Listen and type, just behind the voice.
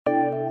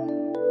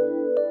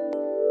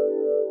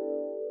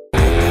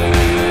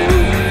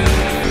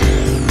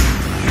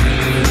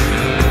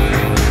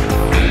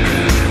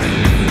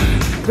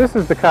This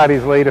is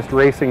Ducati's latest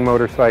racing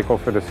motorcycle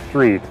for the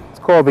street. It's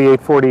called the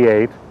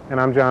 848, and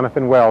I'm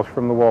Jonathan Welsh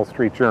from the Wall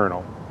Street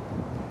Journal.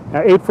 Now,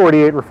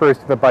 848 refers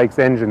to the bike's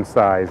engine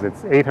size.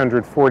 It's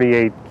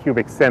 848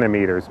 cubic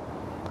centimeters.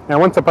 Now,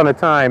 once upon a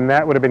time,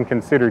 that would have been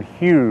considered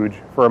huge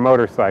for a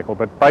motorcycle,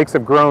 but bikes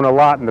have grown a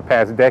lot in the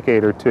past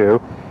decade or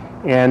two,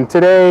 and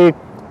today,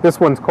 this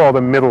one's called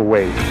a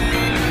middleweight.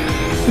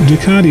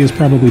 Ducati is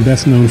probably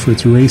best known for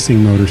its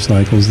racing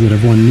motorcycles that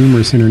have won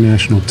numerous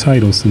international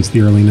titles since the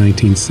early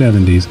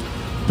 1970s,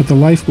 but the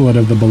lifeblood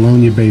of the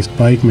Bologna-based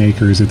bike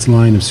maker is its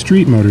line of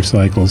street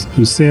motorcycles,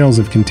 whose sales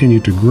have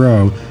continued to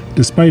grow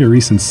despite a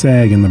recent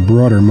sag in the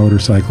broader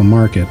motorcycle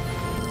market.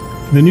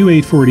 The new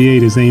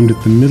 848 is aimed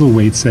at the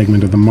middleweight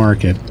segment of the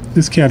market.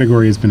 This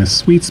category has been a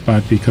sweet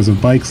spot because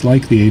of bikes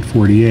like the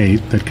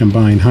 848 that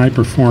combine high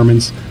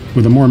performance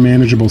with a more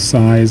manageable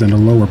size and a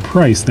lower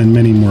price than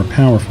many more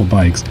powerful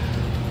bikes.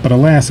 But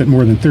alas, at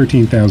more than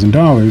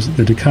 $13,000,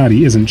 the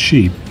Ducati isn't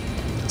cheap.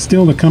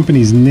 Still, the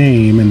company's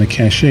name and the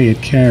cachet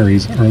it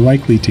carries are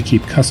likely to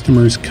keep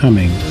customers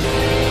coming.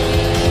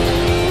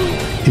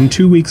 In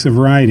 2 weeks of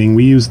riding,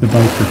 we used the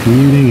bike for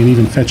commuting and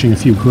even fetching a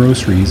few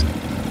groceries.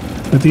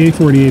 But the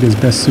 848 is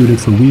best suited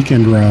for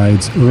weekend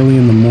rides early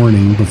in the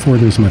morning before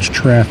there's much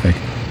traffic.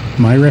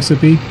 My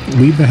recipe?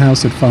 Leave the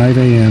house at 5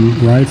 a.m.,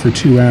 ride for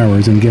 2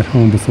 hours, and get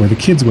home before the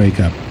kids wake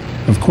up.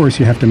 Of course,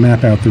 you have to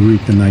map out the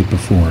route the night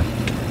before.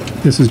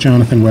 This is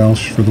Jonathan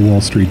Welsh for the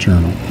Wall Street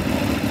Journal.